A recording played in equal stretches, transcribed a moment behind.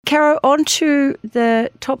Caro, on to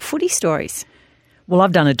the top footy stories. Well,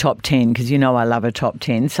 I've done a top 10 because you know I love a top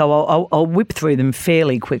 10, so I'll whip through them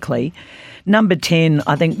fairly quickly. Number 10,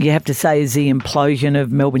 I think you have to say, is the implosion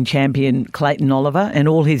of Melbourne champion Clayton Oliver and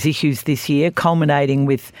all his issues this year, culminating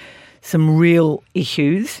with some real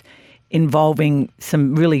issues involving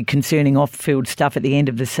some really concerning off-field stuff at the end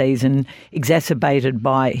of the season, exacerbated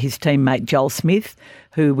by his teammate Joel Smith,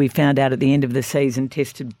 who we found out at the end of the season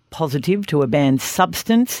tested positive to a banned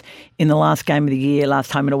substance in the last game of the year,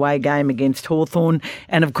 last home and away game against Hawthorn.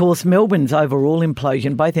 And, of course, Melbourne's overall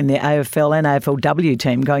implosion, both in their AFL and AFLW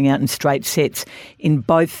team, going out in straight sets in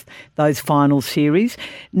both those final series.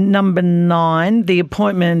 Number 9, the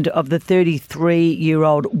appointment of the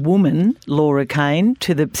 33-year-old woman, Laura Kane,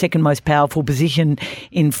 to the second most powerful position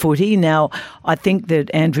in footy. Now, I think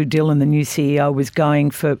that Andrew Dillon, the new CEO, was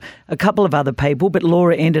going for a couple of other people, but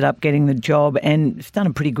Laura ended up getting the job and has done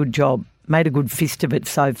a pretty good job, made a good fist of it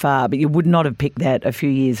so far, but you would not have picked that a few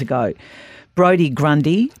years ago. Brodie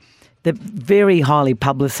Grundy, the very highly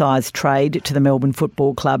publicised trade to the Melbourne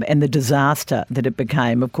Football Club and the disaster that it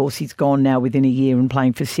became. Of course, he's gone now within a year and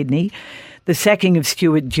playing for Sydney. The sacking of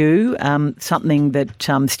Stuart Dew, something that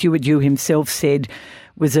Stuart Dew himself said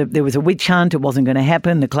there was a witch hunt, it wasn't going to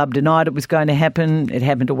happen. The club denied it was going to happen. It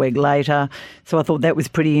happened a week later. So I thought that was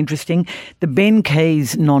pretty interesting. The Ben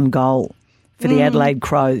Keays non-goal for the Adelaide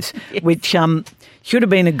Crows, yes, which should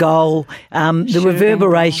have been a goal. The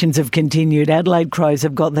reverberations have continued. Adelaide Crows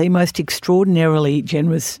have got the most extraordinarily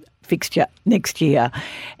generous fixture next year,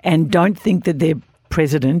 and don't think that their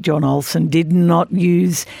president, John Olsen, did not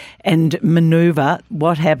use and manoeuvre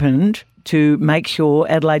what happened to make sure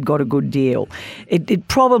Adelaide got a good deal. They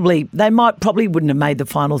probably wouldn't have made the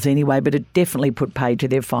finals anyway, but it definitely put paid to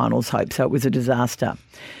their finals hope, so it was a disaster.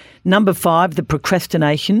 Number 5, the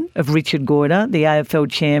procrastination of Richard Goyder, the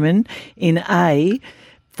AFL chairman, in A,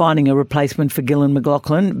 finding a replacement for Gillan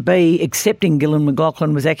McLachlan, B, accepting Gillan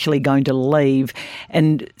McLachlan was actually going to leave,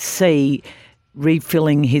 and C,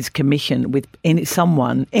 refilling his commission with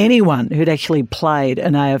anyone who'd actually played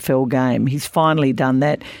an AFL game. He's finally done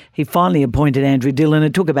that. He finally appointed Andrew Dillon.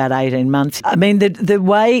 It took about 18 months. I mean, the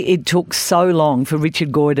way it took so long for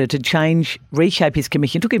Richard Goyder to reshape his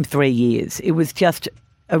commission, it took him 3 years. It was just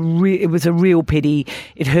it was a real pity.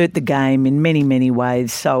 It hurt the game in many, many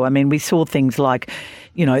ways. So, I mean, we saw things like,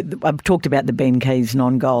 you know, I've talked about the Ben Keays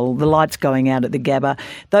non-goal, the lights going out at the Gabba.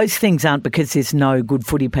 Those things aren't because there's no good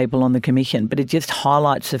footy people on the commission, but it just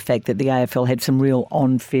highlights the fact that the AFL had some real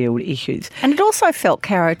on-field issues. And it also felt,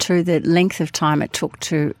 Caro, too, the length of time it took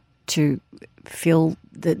to fill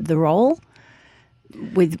the role.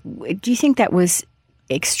 Do you think that was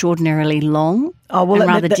extraordinarily long and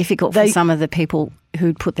rather difficult for some of the people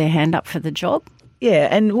who'd put their hand up for the job? Yeah,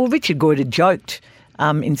 and Richard Goyder joked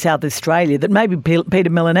in South Australia that maybe Peter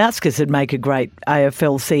Milanauskas would make a great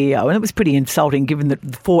AFL CEO, and it was pretty insulting given that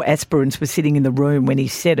the 4 aspirants were sitting in the room when he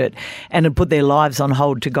said it and had put their lives on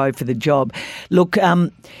hold to go for the job. Look,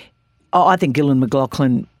 I think Gillan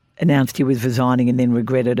McLachlan announced he was resigning and then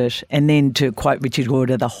regretted it, and then, to quote Richard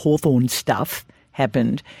Goyder, the Hawthorn stuff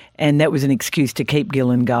happened, and that was an excuse to keep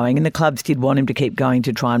Gillan going, and the clubs did want him to keep going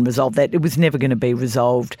to try and resolve that. It was never going to be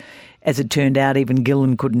resolved. As it turned out, even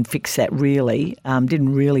Gillan couldn't fix that really,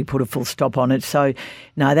 didn't really put a full stop on it. So,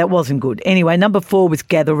 no, that wasn't good. Anyway, number 4 was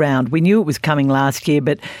Gather Round. We knew it was coming last year,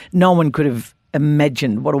 but no one could have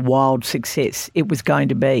imagined what a wild success it was going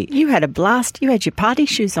to be. You had a blast. You had your party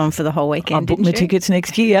shoes on for the whole weekend, I booked my tickets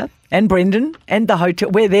next year, and Brendan, and the hotel.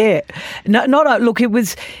 We're there. Look, it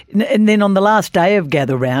was... And then on the last day of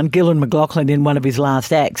Gather Round, Gillan McLachlan, in one of his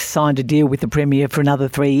last acts, signed a deal with the Premier for another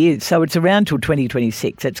 3 years. So it's around till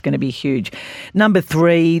 2026. It's going to be huge. Number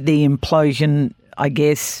 3, the implosion, I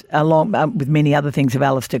guess, along with many other things, of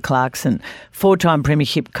Alistair Clarkson, 4-time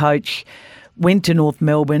premiership coach, went to North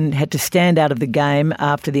Melbourne, had to stand out of the game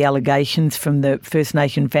after the allegations from the First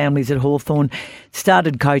Nation families at Hawthorn,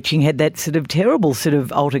 started coaching, had that sort of terrible sort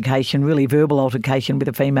of altercation, really verbal altercation with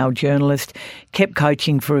a female journalist, kept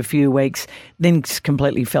coaching for a few weeks, then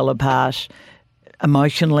completely fell apart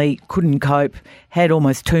emotionally, couldn't cope, had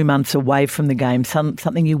almost 2 months away from the game,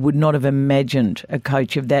 something you would not have imagined a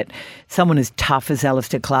coach of that, someone as tough as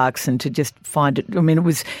Alistair Clarkson, to just find it. I mean, it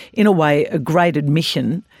was in a way a great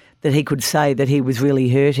admission that he could say that he was really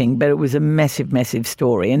hurting, but it was a massive, massive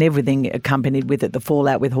story, and everything accompanied with it, the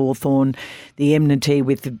fallout with Hawthorn, the enmity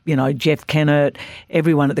with, Jeff Kennett,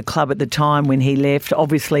 everyone at the club at the time when he left,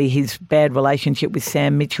 obviously his bad relationship with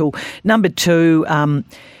Sam Mitchell. Number 2,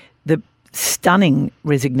 the stunning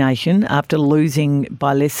resignation after losing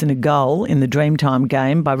by less than a goal in the Dreamtime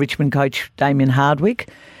game by Richmond coach Damien Hardwick,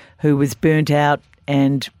 who was burnt out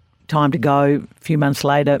and time to go. A few months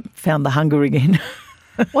later, found the hunger again.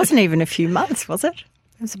 Wasn't even a few months, was it?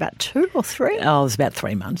 It was about 2 or 3. Oh, it was about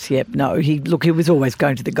 3 months. Yep. No, he was always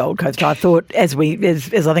going to the Gold Coast. I thought, as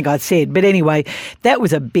I think I said. But anyway, that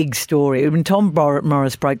was a big story. When Tom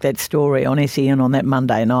Morris broke that story on SEN on that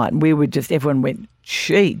Monday night, we were just, everyone went,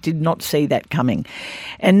 gee, did not see that coming.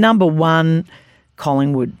 And number 1,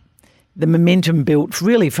 Collingwood. The momentum built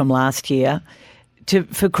really from last year.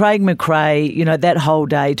 For Craig McRae, that whole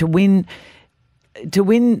day to win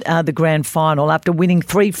the grand final after winning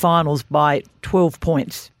 3 finals by 12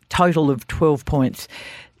 points, total of 12 points.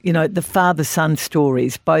 The father-son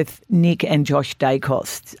stories, both Nick and Josh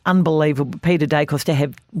Dacos, unbelievable. Peter Dacos to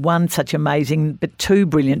have one such amazing, but 2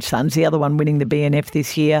 brilliant sons, the other one winning the BNF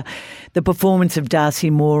this year. The performance of Darcy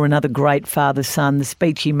Moore, another great father-son, the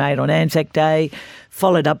speech he made on Anzac Day,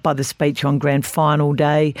 followed up by the speech on grand final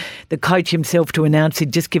day. The coach himself to announce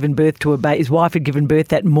he'd just given birth to his wife had given birth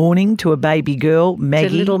that morning to a baby girl, Maggie.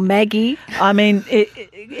 To little Maggie. I mean,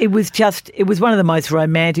 it was one of the most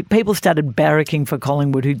romantic. People started barracking for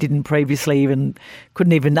Collingwood who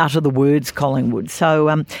couldn't even utter the words Collingwood.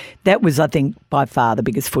 So that was, I think, by far the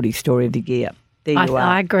biggest footy story of the year. There you are.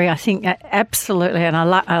 I agree. I think absolutely, and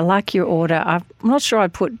I like your order. I'm not sure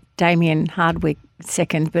I'd put Damien Hardwick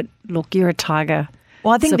second, but look, you're a Tiger.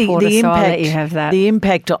 Well, I think supporter, the impact, so I'll let you have that. The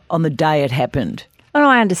impact on the day it happened. Oh, no,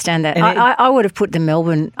 I understand that. I would have put the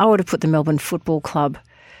Melbourne Football Club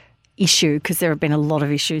issue, because there have been a lot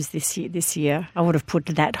of issues this year. I would have put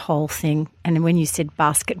that whole thing. And when you said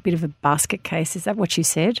bit of a basket case, is that what you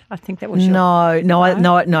said? I think that was your... No,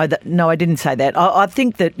 I didn't say that. I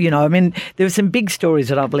think that, there were some big stories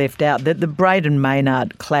that I've left out. The Braden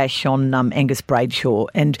Maynard clash on Angus Bradshaw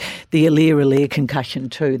and the Alir concussion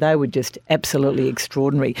too. They were just absolutely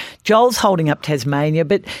extraordinary. Joel's holding up Tasmania,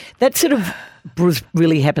 but that sort of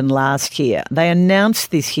really happened last year. They announced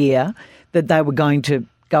this year that they were going to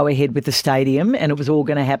go ahead with the stadium and it was all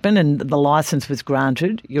going to happen and the licence was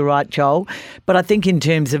granted. You're right, Joel. But I think in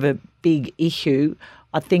terms of a big issue,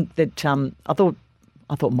 I think that I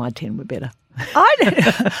thought my 10 were better.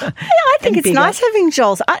 I think it's nice having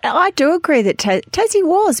Joel's. I do agree that Tassie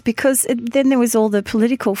was, because then there was all the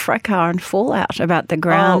political fracas and fallout about the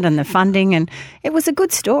ground and the funding, and it was a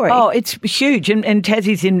good story. Oh, it's huge. And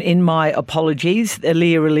Tassie's in my apologies.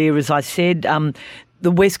 Alir, as I said,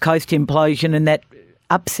 the West Coast implosion and that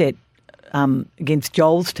upset against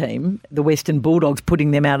Joel's team, the Western Bulldogs,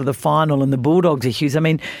 putting them out of the final, and the Bulldogs issues. I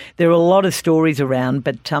mean, there are a lot of stories around,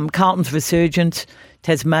 but Carlton's resurgence,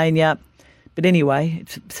 Tasmania. But anyway,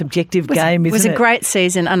 it's a subjective game, isn't it? It was a great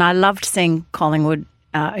season, and I loved seeing Collingwood.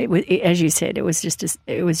 As you said, it was just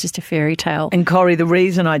a fairy tale. And Corrie, the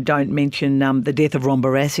reason I don't mention the death of Ron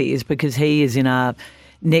Barassi is because he is in our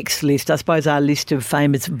next list, I suppose our list of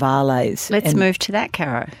famous valets. Let's move to that,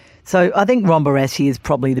 Caro. So I think Ron Barassi is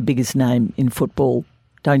probably the biggest name in football,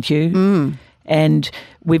 don't you? Mm. And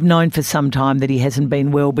we've known for some time that he hasn't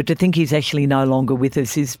been well, but to think he's actually no longer with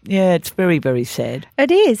us is, it's very, very sad.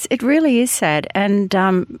 It is. It really is sad. And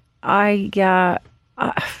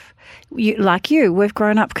we've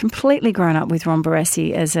completely grown up with Ron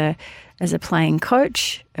Barassi as a playing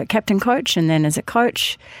coach, a captain coach, and then as a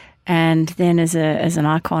coach, and then as an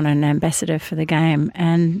icon and ambassador for the game.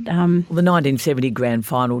 And the 1970 grand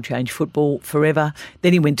final changed football forever.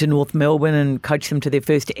 Then he went to North Melbourne and coached them to their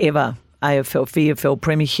first ever VFL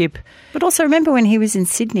premiership. But also remember when he was in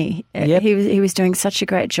Sydney, yep. he was doing such a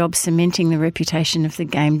great job cementing the reputation of the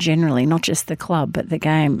game generally, not just the club, but the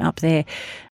game up there.